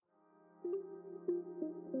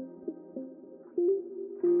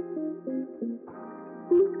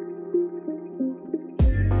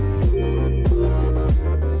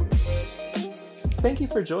Thank you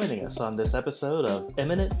for joining us on this episode of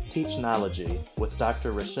Eminent Teachnology with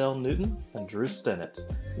Dr. Rochelle Newton and Drew Stennett,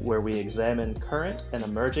 where we examine current and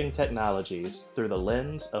emerging technologies through the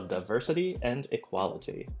lens of diversity and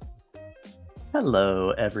equality.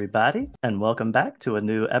 Hello, everybody, and welcome back to a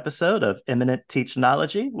new episode of Eminent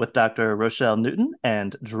Teachnology with Dr. Rochelle Newton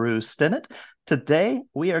and Drew Stennett. Today,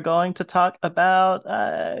 we are going to talk about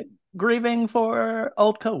grieving for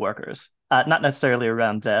old coworkers. Not necessarily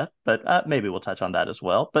around death, but maybe we'll touch on that as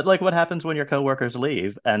well. But like what happens when your coworkers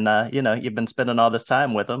leave and, you've been spending all this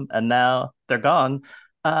time with them and now they're gone.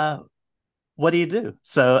 What do you do?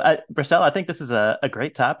 So, Rochelle, I think this is a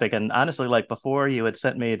great topic. And honestly, like before you had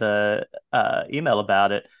sent me the email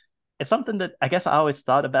about it, it's something that I guess I always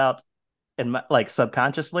thought about in my, like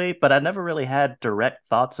subconsciously, but I never really had direct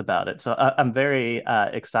thoughts about it. So I'm very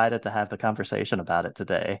excited to have the conversation about it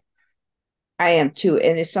today. I am too,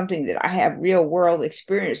 and it's something that I have real world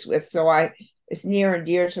experience with. So it's near and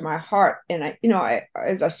dear to my heart. And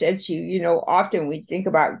as I said to you, often we think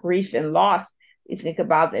about grief and loss. We think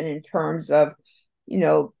about it in terms of, you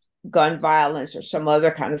know, gun violence or some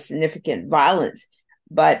other kind of significant violence.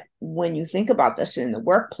 But when you think about this in the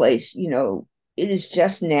workplace, it is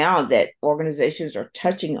just now that organizations are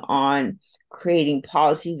touching on creating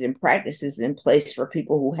policies and practices in place for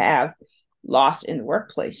people who have loss in the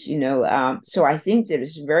workplace. So I think that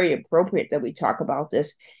it's very appropriate that we talk about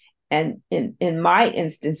this. And in my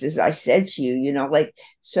instances, I said to you,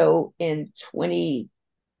 so in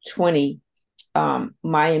 2020,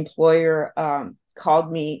 my employer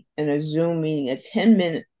called me in a Zoom meeting, a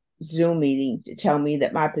 10-minute Zoom meeting, to tell me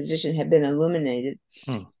that my position had been eliminated.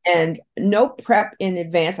 Hmm. And no prep in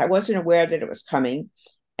advance. I wasn't aware that it was coming.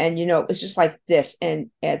 And, it was just like this. And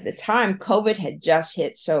at the time, COVID had just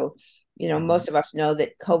hit. So Mhm. most of us know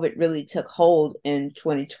that COVID really took hold in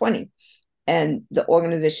 2020. And the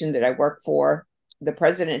organization that I work for, the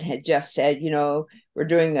president had just said, we're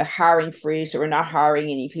doing a hiring freeze, so we're not hiring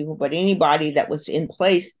any people, but anybody that was in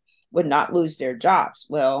place would not lose their jobs.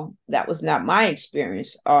 Well, that was not my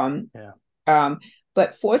experience. Yeah. Um,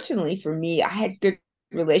 but fortunately for me, I had good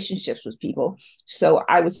relationships with people. So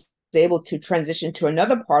I was able to transition to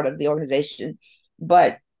another part of the organization.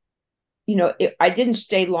 But I didn't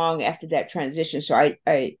stay long after that transition. So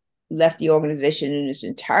I left the organization in its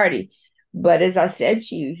entirety. But as I said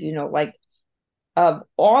to you, like of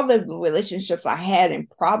all the relationships I had, and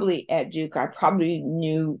probably at Duke, I probably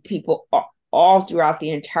knew people all throughout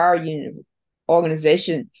the entire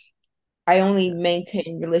organization. I only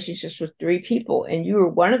maintained relationships with three people, and you were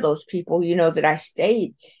one of those people, that I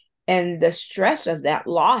stayed. And the stress of that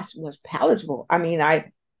loss was palatable. I mean,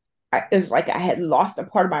 it was like I had lost a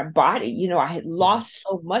part of my body. I had Yeah. lost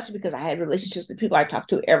so much because I had relationships with people I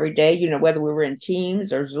talked to every day, whether we were in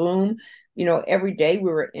Teams or Zoom, every day we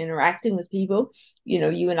were interacting with people.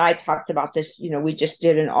 You and I talked about this, we just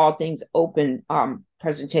did an all things open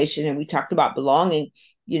presentation, and we talked about belonging,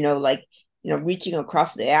 like, reaching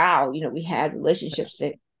across the aisle. We had relationships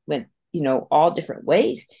that went, all different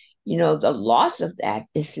ways. The loss of that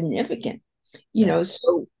is significant. Yeah.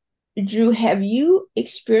 So Drew, have you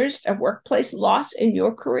experienced a workplace loss in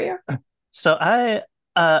your career? So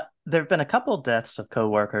there have been a couple deaths of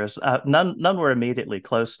coworkers. None were immediately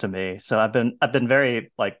close to me. So I've been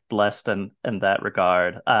very like blessed in that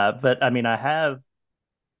regard. But I mean, I have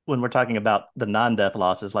when we're talking about the non-death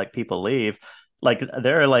losses, like people leave, like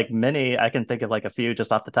there are like many. I can think of like a few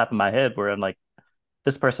just off the top of my head where I'm like,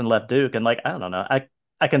 this person left Duke, and like I don't know,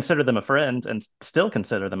 I consider them a friend and still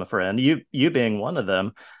consider them a friend. You being one of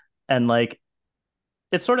them, and like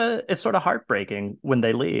it's sort of heartbreaking when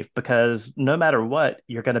they leave because no matter what,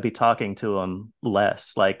 you're going to be talking to them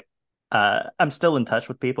less. Like, I'm still in touch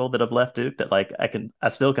with people that have left Duke that like I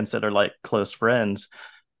still consider like close friends.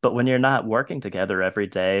 But when you're not working together every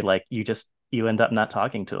day, like you end up not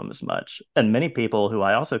talking to them as much. And many people who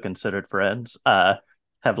I also considered friends,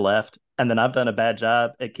 have left, and then I've done a bad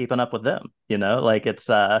job at keeping up with them. Like it's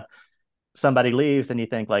somebody leaves and you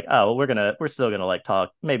think like, oh, well, we're still gonna like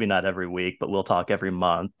talk, maybe not every week, but we'll talk every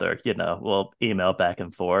month, or we'll email back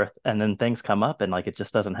and forth, and then things come up and like it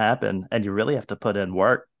just doesn't happen, and you really have to put in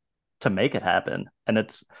work to make it happen, and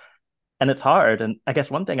it's hard. And I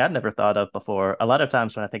guess one thing I'd never thought of before, a lot of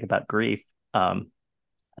times when I think about grief, I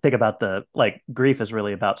think about the like grief is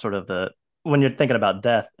really about sort of the when you're thinking about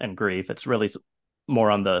death and grief, it's really more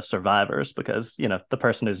on the survivors because the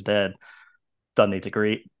person who's dead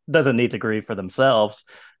doesn't need to grieve for themselves.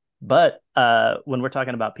 But when we're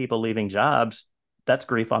talking about people leaving jobs, that's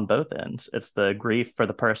grief on both ends. It's the grief for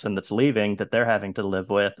the person that's leaving that they're having to live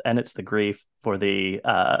with, and it's the grief for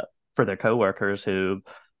their coworkers who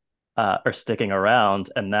are sticking around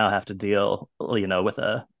and now have to deal, with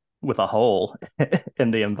a hole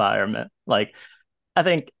in the environment. Like, I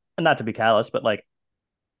think, not to be callous, but like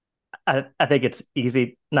I think it's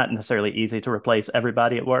easy, not necessarily easy to replace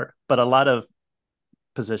everybody at work, but a lot of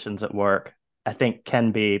positions at work I think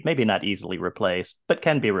can be maybe not easily replaced, but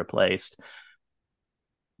can be replaced,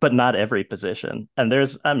 but not every position. And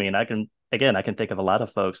I mean, I can think of a lot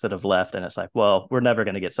of folks that have left and it's like, well, we're never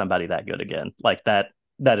going to get somebody that good again. Like that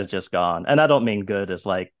is just gone. And I don't mean good as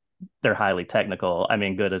like they're highly technical. I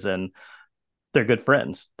mean good as in they're good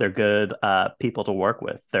friends. They're good people to work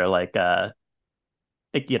with. They're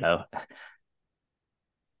you know,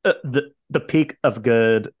 the peak of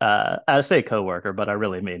good. I say coworker, but I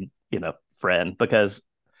really mean friend, because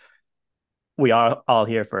we are all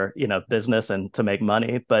here for business and to make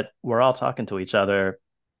money, but we're all talking to each other.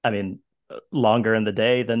 I mean, longer in the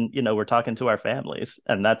day than we're talking to our families,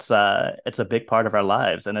 and that's it's a big part of our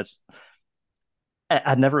lives. And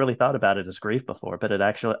I'd never really thought about it as grief before, but it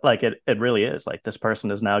actually like it really is like this person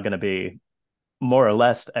is now going to be more or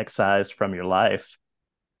less excised from your life,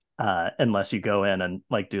 unless you go in and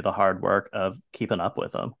like do the hard work of keeping up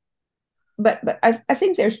with them. But I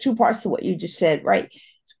think there's two parts to what you just said, right?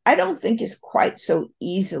 I don't think it's quite so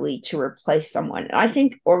easily to replace someone. And I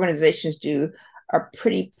think organizations do a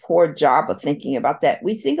pretty poor job of thinking about that.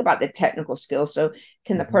 We think about the technical skills. So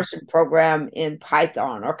can the Mm-hmm. person program in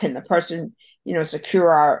Python, or can the person, secure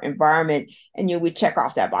our environment? And we check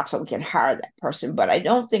off that box so we can hire that person. But I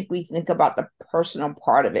don't think we think about the personal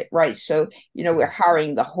part of it, right? So, we're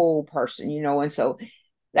hiring the whole person, and so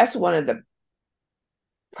that's one of the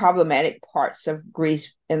problematic parts of grief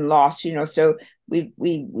and loss. So we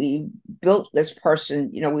built this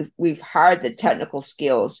person. We've hired the technical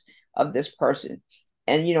skills of this person,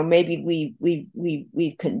 and maybe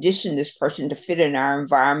we've conditioned this person to fit in our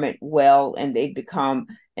environment well, and they've become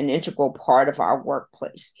an integral part of our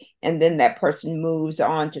workplace. And then that person moves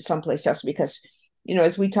on to someplace else because,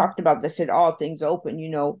 as we talked about this at All Things Open,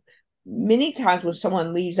 many times when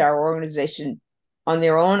someone leaves our organization on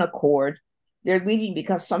their own accord, they're leaving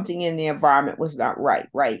because something in the environment was not right,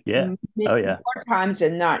 right? Yeah. Oh yeah. More times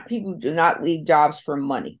than not, people do not leave jobs for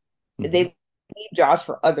money. Mm-hmm. They leave jobs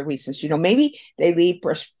for other reasons. Maybe they leave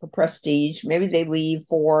for prestige. Maybe they leave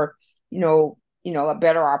for, a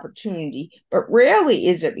better opportunity, but rarely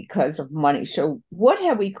is it because of money. So what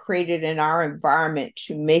have we created in our environment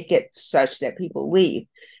to make it such that people leave?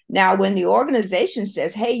 Now, when the organization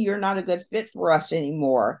says, hey, you're not a good fit for us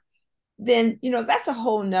anymore, then that's a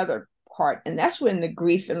whole nother part. And that's when the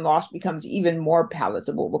grief and loss becomes even more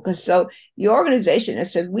palatable, because so the organization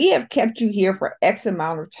has said, we have kept you here for X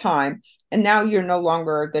amount of time, and now you're no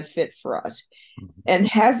longer a good fit for us. Mm-hmm. And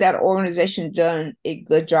has that organization done a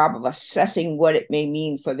good job of assessing what it may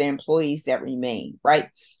mean for the employees that remain, right?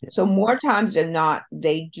 Yeah. So more times than not,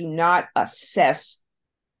 they do not assess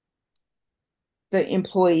the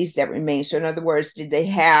employees that remain. So in other words, did they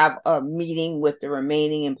have a meeting with the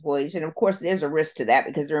remaining employees? And of course, there's a risk to that,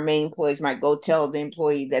 because the remaining employees might go tell the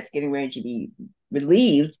employee that's getting ready to be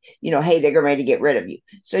relieved, hey, they're getting ready to get rid of you.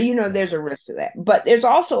 So, there's a risk to that. But there's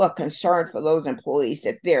also a concern for those employees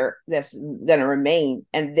that's going to remain,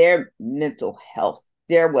 and their mental health,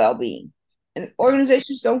 their well-being. And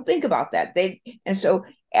organizations don't think about that. And so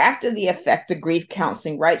after the effect, the grief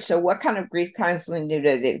counseling, right? So what kind of grief counseling do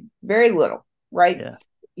they do? Very little, right? Yeah.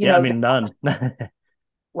 You Yeah. I know, mean, none.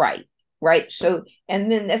 right, right. So,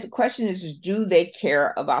 and then that's the question is, do they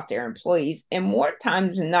care about their employees? And more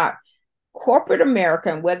times than not, corporate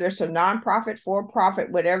America, and whether it's a nonprofit, for profit,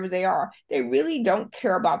 whatever they are, they really don't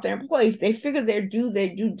care about their employees. They figure they do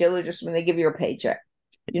their due diligence when they give you a paycheck.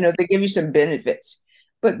 They give you some benefits.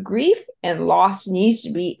 But grief and loss needs to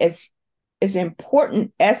be as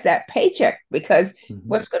important as that paycheck, because Mm-hmm.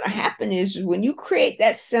 what's going to happen is when you create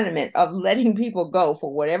that sentiment of letting people go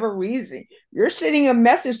for whatever reason, you're sending a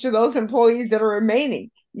message to those employees that are remaining.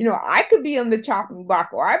 I could be on the chopping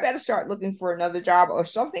block, or I better start looking for another job, or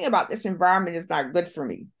something about this environment is not good for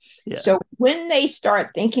me. Yeah. So when they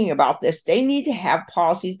start thinking about this, they need to have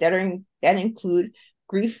policies that include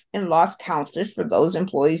grief and loss counselors for those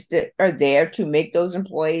employees that are there, to make those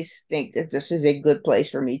employees think that this is a good place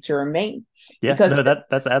for me to remain. Yeah. Because No,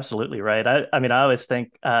 that's absolutely right. I mean, I always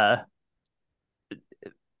think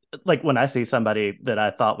like when I see somebody that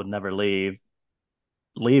I thought would never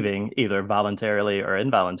leaving either voluntarily or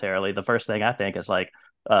involuntarily, the first thing I think is like,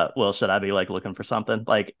 well, should I be like looking for something?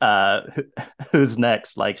 Like, who's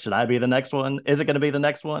next? Like, should I be the next one? Is it going to be the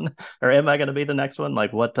next one, or am I going to be the next one?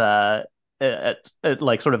 Like, what? It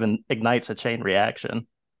like sort of ignites a chain reaction.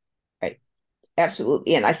 right,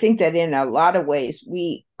 absolutely. And I think that in a lot of ways,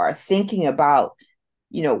 we are thinking about,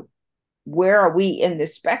 you know, where are we in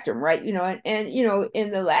this spectrum, right? In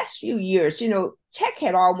the last few years, tech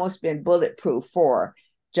had almost been bulletproof for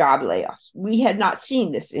job layoffs. We had not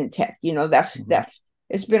seen this in tech. Mhm. That's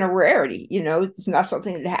it's been a rarity. It's not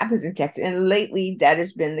something that happens in tech, and lately that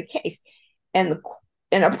has been the case. And the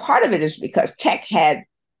and a part of it is because tech had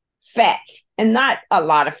fat, and not a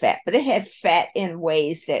lot of fat, but it had fat in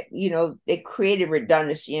ways that it created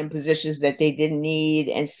redundancy in positions that they didn't need,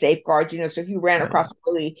 and safeguards. So if you ran Oh yeah. across a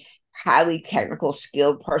really highly technical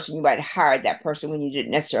skilled person, you might have hired that person when you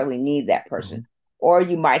didn't necessarily need that person. Mhm. Or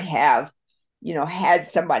you might have had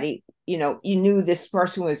somebody, you knew this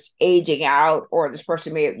person was aging out, or this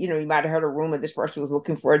person may have, you might have heard a rumor this person was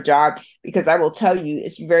looking for a job. Because I will tell you,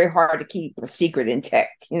 it's very hard to keep a secret in tech.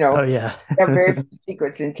 Oh yeah. There are very few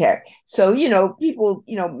secrets in tech. So, people,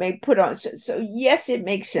 may put on. So, yes, it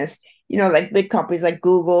makes sense. Like big companies like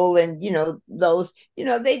Google and, those,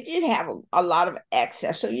 they did have a lot of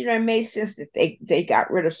access. So, it made sense that they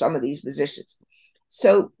got rid of some of these positions.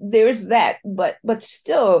 So there's that. But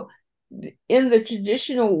still, in the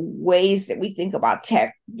traditional ways that we think about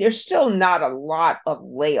tech, there's still not a lot of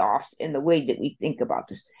layoffs in the way that we think about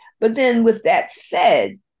this. But then with that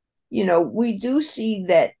said, we do see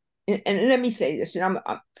that, and let me say this, and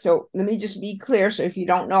so let me just be clear. So if you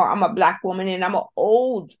don't know, I'm a Black woman, and I'm an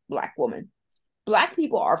old Black woman. Black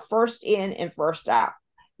people are first in and first out,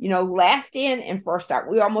 last in and first out.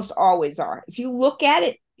 We almost always are. If you look at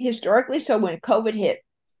it historically, so when COVID hit,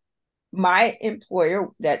 my employer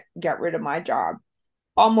that got rid of my job,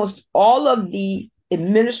 almost all of the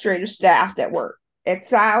administrative staff that were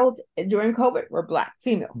exiled during COVID were Black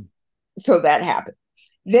females. So that happened.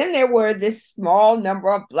 Then there were this small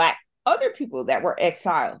number of Black other people that were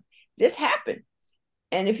exiled. This happened.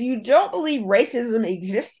 And if you don't believe racism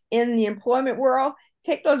exists in the employment world,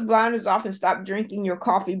 take those blinders off and stop drinking your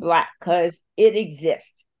coffee black, because it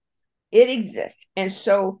exists. It exists. And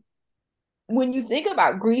so when you think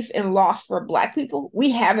about grief and loss for Black people,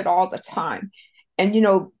 we have it all the time. And,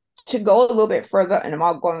 to go a little bit further, and I'm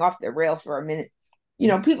all going off the rails for a minute,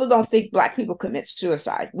 people don't think Black people commit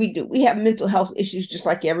suicide. We do. We have mental health issues just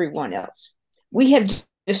like everyone else. We have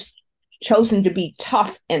just chosen to be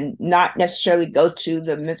tough and not necessarily go to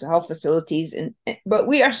the mental health facilities, but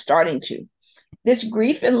we are starting to. This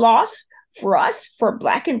grief and loss for us, for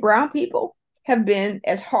Black and brown people, have been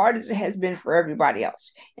as hard as it has been for everybody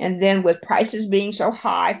else. And then with prices being so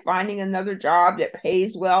high, finding another job that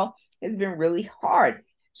pays well has been really hard.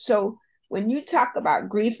 So when you talk about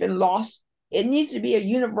grief and loss, it needs to be a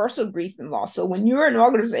universal grief and loss. So when you're an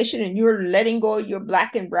organization and you're letting go of your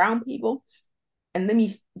Black and brown people, and let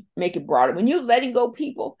me make it broader. When you're letting go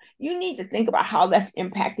people, you need to think about how that's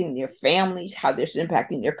impacting their families, how that's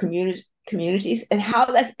impacting their communities, and how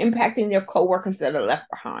that's impacting their coworkers that are left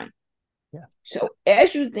behind. Yeah. So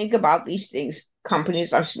as you think about these things,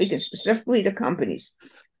 companies, I'm speaking specifically to companies,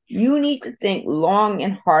 you need to think long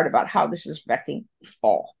and hard about how this is affecting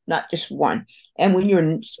all, not just one. And when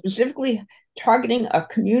you're specifically targeting a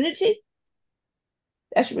community,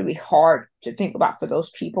 that's really hard to think about for those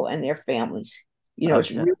people and their families. Oh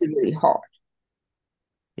It's yeah. really, really hard.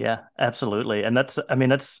 Yeah, absolutely. And I mean,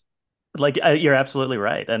 that's like you're absolutely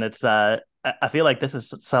right. And I feel like this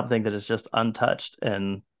is something that is just untouched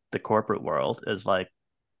in the corporate world, is like,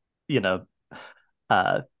 you know,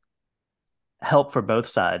 uh, help for both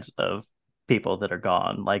sides of people that are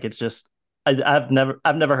gone. Like it's just, I've never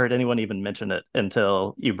heard anyone even mention it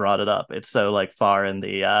until you brought it up. It's so like far in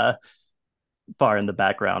the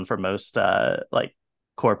background for most like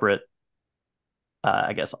corporate,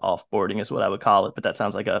 I guess offboarding is what I would call it, but that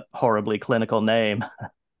sounds like a horribly clinical name.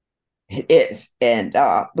 It is. And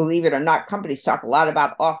believe it or not, companies talk a lot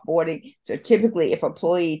about offboarding. So typically, if an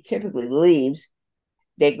employee typically leaves,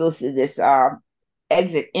 they go through this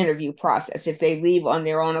exit interview process. If they leave on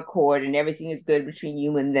their own accord and everything is good between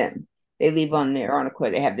you and them, they leave on their own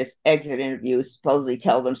accord. They have this exit interview, supposedly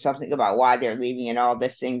tell them something about why they're leaving and all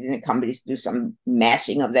this things. And the companies do some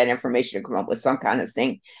mashing of that information to come up with some kind of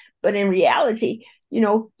thing. But in reality,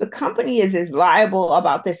 the company is as liable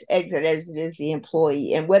about this exit as it is the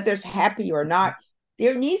employee. And whether it's happy or not,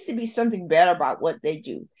 there needs to be something better about what they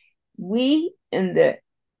do. We in the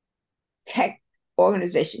tech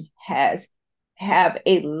organization have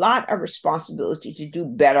a lot of responsibility to do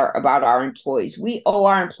better about our employees. We owe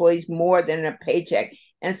our employees more than a paycheck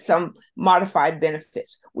and some modified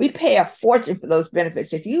benefits. We pay a fortune for those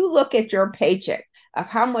benefits. If you look at your paycheck of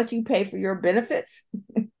how much you pay for your benefits,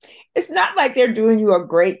 it's not like they're doing you a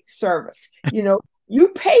great service. You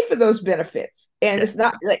pay for those benefits. And Yeah. it's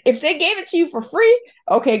not like if they gave it to you for free,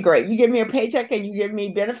 okay, great. You give me a paycheck and you give me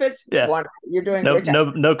benefits. Yeah. Wonderful. You're doing a No, great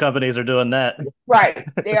job. no companies are doing that. Right.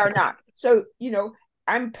 They are not. So,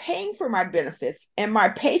 I'm paying for my benefits and my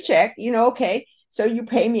paycheck, okay. So you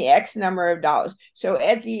pay me X number of dollars. So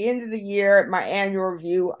at the end of the year, my annual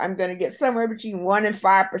review, I'm going to get somewhere between 1% and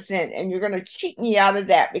 5%. And you're going to cheat me out of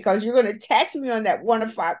that because you're going to tax me on that 1 to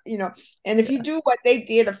 5. And if you do what they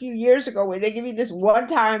did a few years ago, where they give you this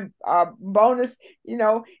one-time bonus,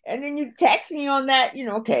 and then you tax me on that,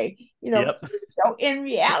 okay, Yep. so in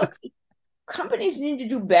reality, companies need to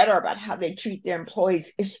do better about how they treat their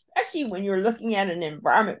employees, especially when you're looking at an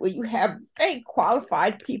environment where you have very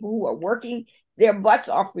qualified people who are working their butts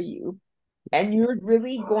off for you, and you're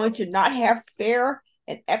really going to not have fair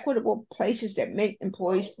and equitable places that make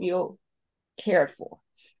employees feel cared for.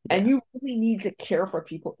 And Yeah. you really need to care for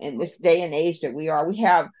people in this day and age that we are. We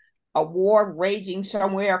have a war raging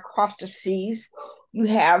somewhere across the seas. You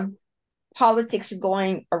have politics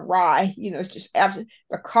going awry. It's just absolutely,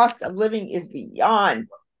 the cost of living is beyond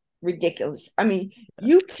ridiculous. I mean,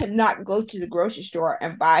 you cannot go to the grocery store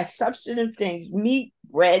and buy substantive things, meat,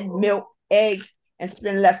 bread, milk, eggs, and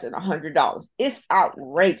spend less than $100. It's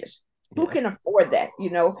outrageous. Who Yeah. can afford that?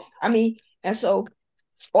 I mean, and so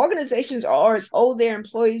organizations always owe their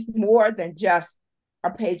employees more than just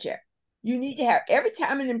a paycheck. You need to have every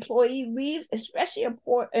time an employee leaves, especially an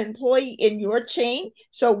employee in your chain.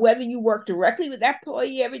 So whether you work directly with that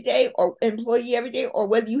employee every day, or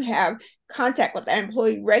whether you have contact with that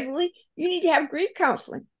employee regularly, you need to have grief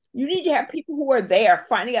counseling. You need to have people who are there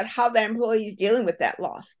finding out how that employee is dealing with that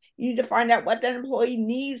loss. You need to find out what that employee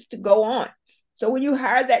needs to go on. So when you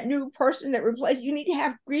hire that new person that replaces, you need to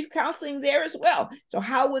have grief counseling there as well. So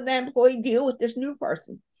how would that employee deal with this new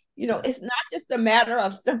person? Yeah. It's not just a matter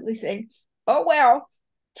of simply saying, oh, well,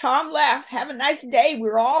 Tom left, have a nice day.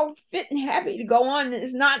 We're all fit and happy to go on.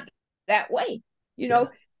 It's not that way. Yeah.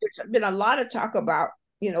 There's been a lot of talk about,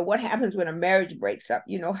 what happens when a marriage breaks up.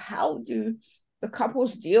 How do the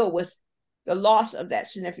couples deal with the loss of that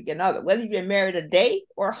significant other, whether you've been married a day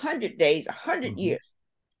or 100 days, 100 Hmm. years.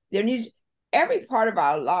 There needs every part of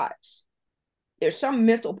our lives. There's some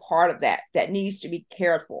mental part of that needs to be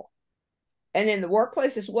cared for. And in the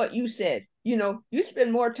workplace, it's what you said. You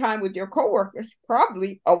spend more time with your coworkers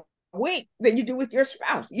probably a week than you do with your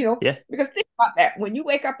spouse, Yeah. because think about that. When you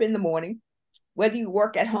wake up in the morning, whether you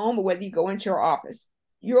work at home or whether you go into your office,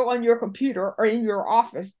 you're on your computer or in your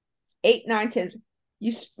office 8, 9, 10.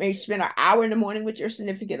 You may spend an hour in the morning with your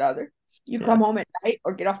significant other. You come Yeah. home at night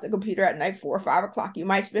or get off the computer at night, 4 or 5 o'clock. You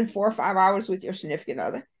might spend 4 or 5 hours with your significant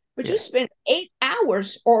other, but you Yeah. spend 8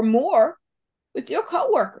 hours or more with your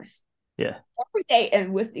coworkers Yeah. every day,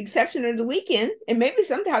 and with the exception of the weekend, and maybe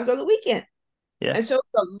sometimes on the weekend. Yeah. And so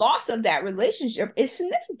the loss of that relationship is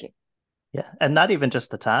significant. Yeah. And not even just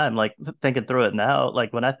the time, like thinking through it now,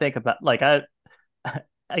 like when I think about like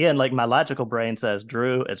again, like my logical brain says,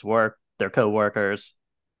 Drew, it's work, they're coworkers,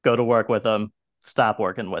 go to work with them, stop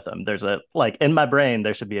working with them. There's a like in my brain,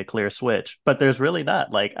 there should be a clear switch, but there's really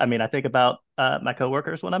not. Like, I mean, I think about my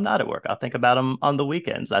coworkers when I'm not at work. I'll think about them on the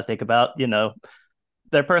weekends. I think about,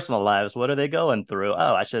 their personal lives. What are they going through?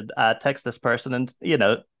 Oh, I should text this person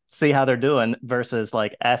and, see how they're doing versus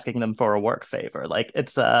like asking them for a work favor. Like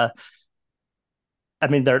it's I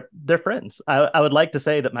mean, they're friends. I would like to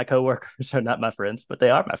say that my coworkers are not my friends, but they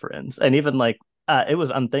are my friends. And even like it was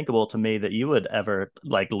unthinkable to me that you would ever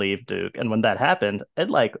like leave Duke. And when that happened, it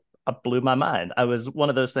like blew my mind. I was one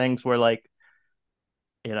of those things where like,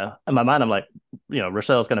 in my mind, I'm like,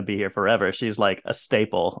 Rochelle's going to be here forever. She's like a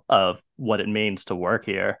staple of what it means to work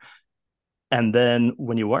here. And then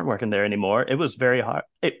when you weren't working there anymore, it was very hard.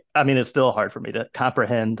 I mean, it's still hard for me to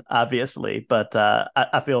comprehend, obviously, but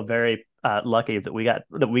I feel very lucky that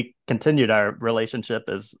we continued our relationship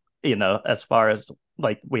as far as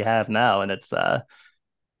like we have now. And it's, I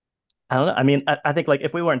don't know. I mean, I think like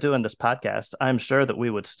if we weren't doing this podcast, I'm sure that we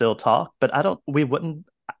would still talk, but we wouldn't,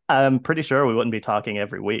 I'm pretty sure we wouldn't be talking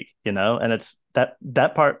every week, and it's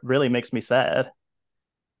that part really makes me sad.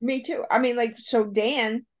 Me too. I mean, like, so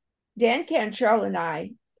Dan Cantrell and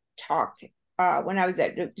I talked when I was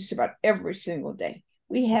at Duke just about every single day.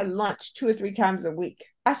 We had lunch 2 or 3 times a week.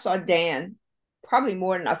 I saw Dan probably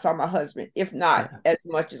more than I saw my husband, if not Yeah. as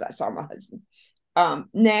much as I saw my husband.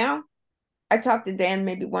 Now I talk to Dan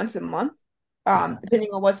maybe once a month, Yeah. depending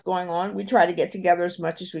on what's going on. We try to get together as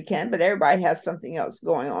much as we can, but everybody has something else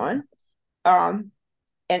going Yeah. on. Um,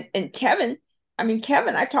 and Kevin, I mean,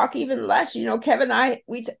 Kevin, I talk even less. Kevin,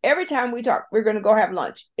 every time we talk, we're going to go have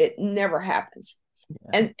lunch. It never happens.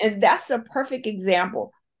 Yeah. And that's a perfect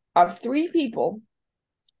example of three people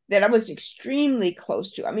that I was extremely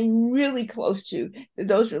close to. I mean, really close to.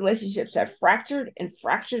 Those relationships have fractured and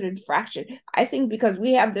fractured and fractured. I think because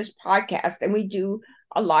we have this podcast and we do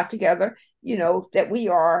a lot together, that we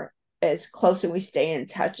are as close and we stay in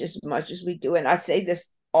touch as much as we do. And I say this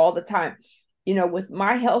all the time, with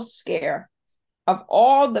my health scare, of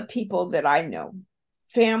all the people that I know,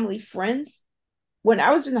 family, friends, when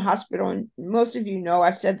I was in the hospital, and most of you know,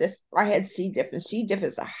 I've said this, I had C. diff, and C. diff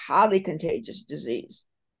is a highly contagious disease.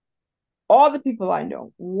 All the people I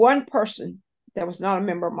know, one person that was not a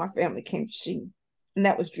member of my family came to see me, and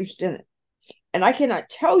that was Drew Stinnett. And I cannot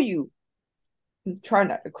tell you, try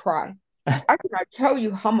not to cry, I cannot tell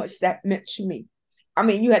you how much that meant to me. I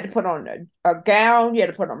mean, you had to put on a gown, you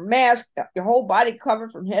had to put on a mask, your whole body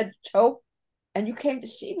covered from head to toe, and you came to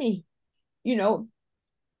see me. You know,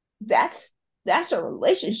 that's a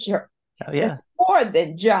relationship. Oh yeah. It's more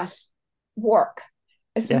than just work.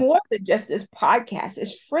 It's Yeah. more than just this podcast.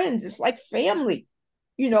 It's friends. It's like family,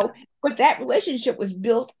 Yeah. but that relationship was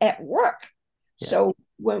built at work. Yeah. So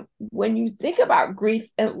when you think about grief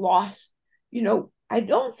and loss, I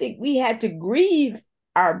don't think we had to grieve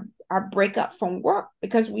our breakup from work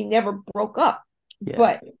because we never broke up. Yeah.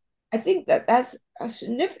 But I think that that's a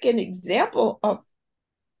significant example of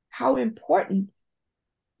how important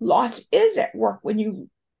loss is at work when you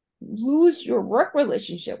lose your work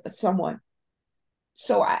relationship with someone.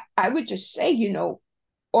 So I would just say,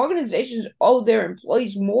 organizations owe their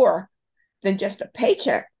employees more than just a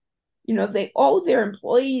paycheck. They owe their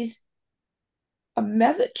employees a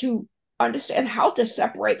method to understand how to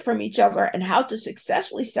separate from each other and how to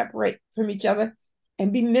successfully separate from each other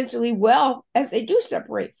and be mentally well as they do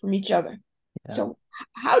separate from each other. Yeah. So,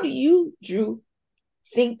 how do you, Drew,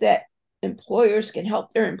 think that employers can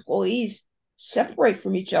help their employees separate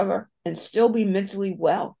from each other and still be mentally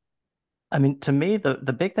well? I mean, to me,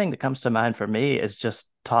 the big thing that comes to mind for me is just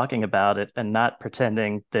talking about it and not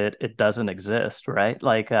pretending that it doesn't exist, right?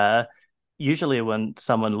 Like, usually when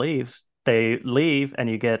someone leaves, they leave and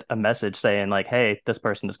you get a message saying like, "Hey, this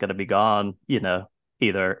person is going to be gone,"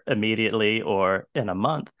 either immediately or in a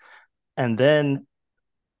month. And then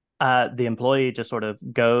the employee just sort of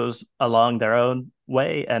goes along their own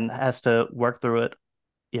way and has to work through it,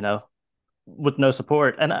 you know, with no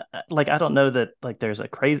support. And I don't know that like there's a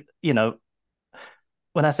crazy,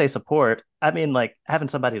 when I say support, I mean like having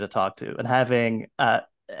somebody to talk to and having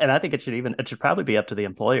and I think it should probably be up to the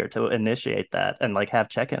employer to initiate that and like have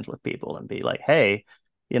check-ins with people and be like, hey,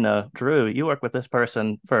 Drew, you work with this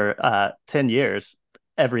person for 10 years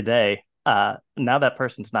every day. Now that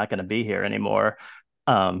person's not going to be here anymore.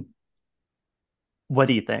 Um, what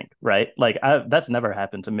do you think? Right? Like that's never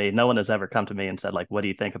happened to me. No one has ever come to me and said, like, what do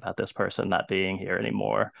you think about this person not being here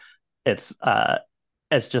anymore? It's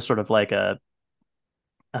it's just sort of like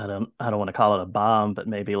I don't want to call it a bomb, but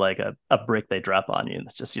maybe like a brick they drop on you.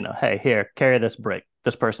 It's just, hey, here, carry this brick.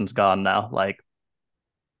 This person's gone now. Like,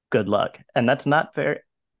 good luck. And that's not very,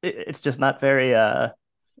 it's just not very,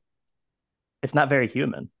 it's not very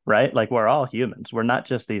human, right? Like, we're all humans. We're not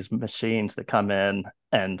just these machines that come in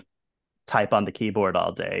and type on the keyboard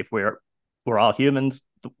all day. We're all humans.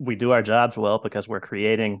 We do our jobs well because we're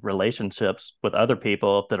creating relationships with other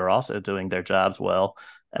people that are also doing their jobs well.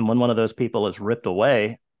 And when one of those people is ripped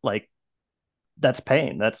away, like that's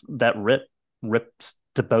pain. That rips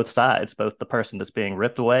to both sides, both the person that's being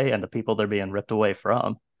ripped away and the people they're being ripped away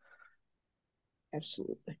from.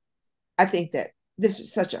 Absolutely. I think that this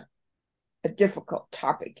is such a difficult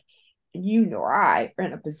topic. And you nor I are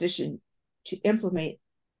in a position to implement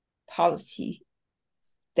policy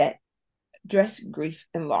that address grief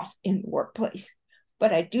and loss in the workplace.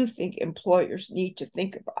 But I do think employers need to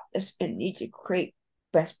think about this and need to create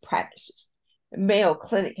best practices. The Mayo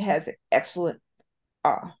Clinic has an excellent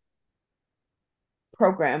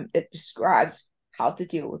program that describes how to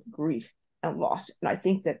deal with grief and loss. And I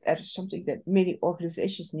think that that is something that many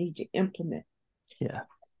organizations need to implement. Yeah.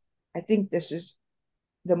 I think this is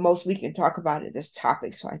the most we can talk about in this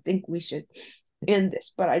topic. So I think we should end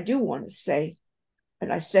this. But I do want to say,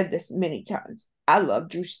 and I said this many times, I love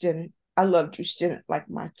Drew Stinnett. I love Drew Stinnett like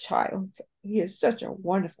my child. He is such a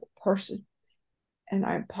wonderful person. And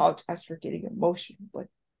I apologize for getting emotional, but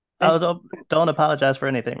Oh, thank you. don't apologize for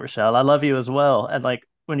anything, Rochelle. I love you as well. And like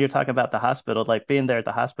when you're talking about the hospital, like being there at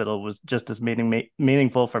the hospital was just as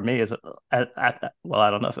meaningful for me as well, I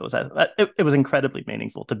don't know if it was it was incredibly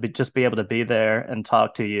meaningful to be able to be there and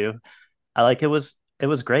talk to you. I like it was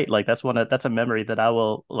great. Like that's a memory that I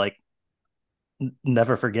will like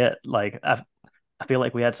never forget. Like I feel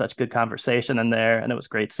like we had such good conversation in there, and it was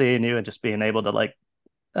great seeing you and just being able to like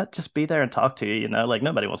just be there and talk to you. Like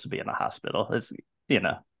nobody wants to be in a hospital. It's.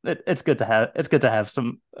 it's good to have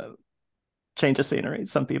some change of scenery,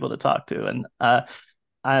 some people to talk to, and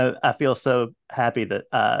I feel so happy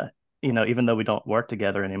that even though we don't work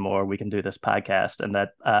together anymore, we can do this podcast, and that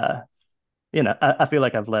I feel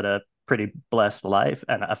like I've led a pretty blessed life,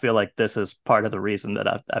 and I feel like this is part of the reason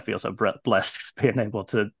that I feel so blessed being able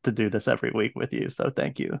to do this every week with you. So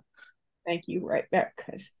thank you. Thank you right back.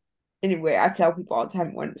 Because anyway, I tell people all the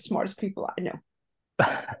time, one of the smartest people I know.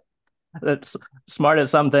 That's smart at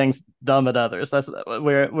some things, dumb at others. That's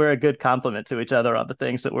we're a good complement to each other on the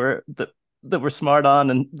things that we're smart on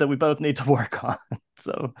and that we both need to work on.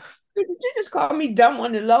 So Did you just call me dumb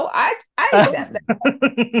on the low? I accept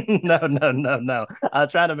that. no, no, no, no. I'm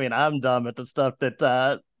trying to mean I'm dumb at the stuff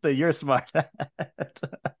that you're smart at.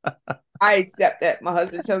 I accept that. My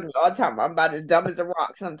husband tells me all the time I'm about as dumb as a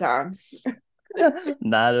rock sometimes.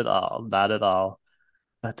 Not at all. Not at all.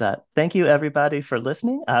 But thank you, everybody, for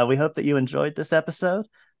listening. We hope that you enjoyed this episode.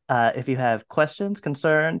 If you have questions,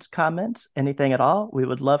 concerns, comments, anything at all, we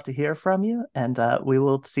would love to hear from you. And we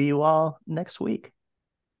will see you all next week.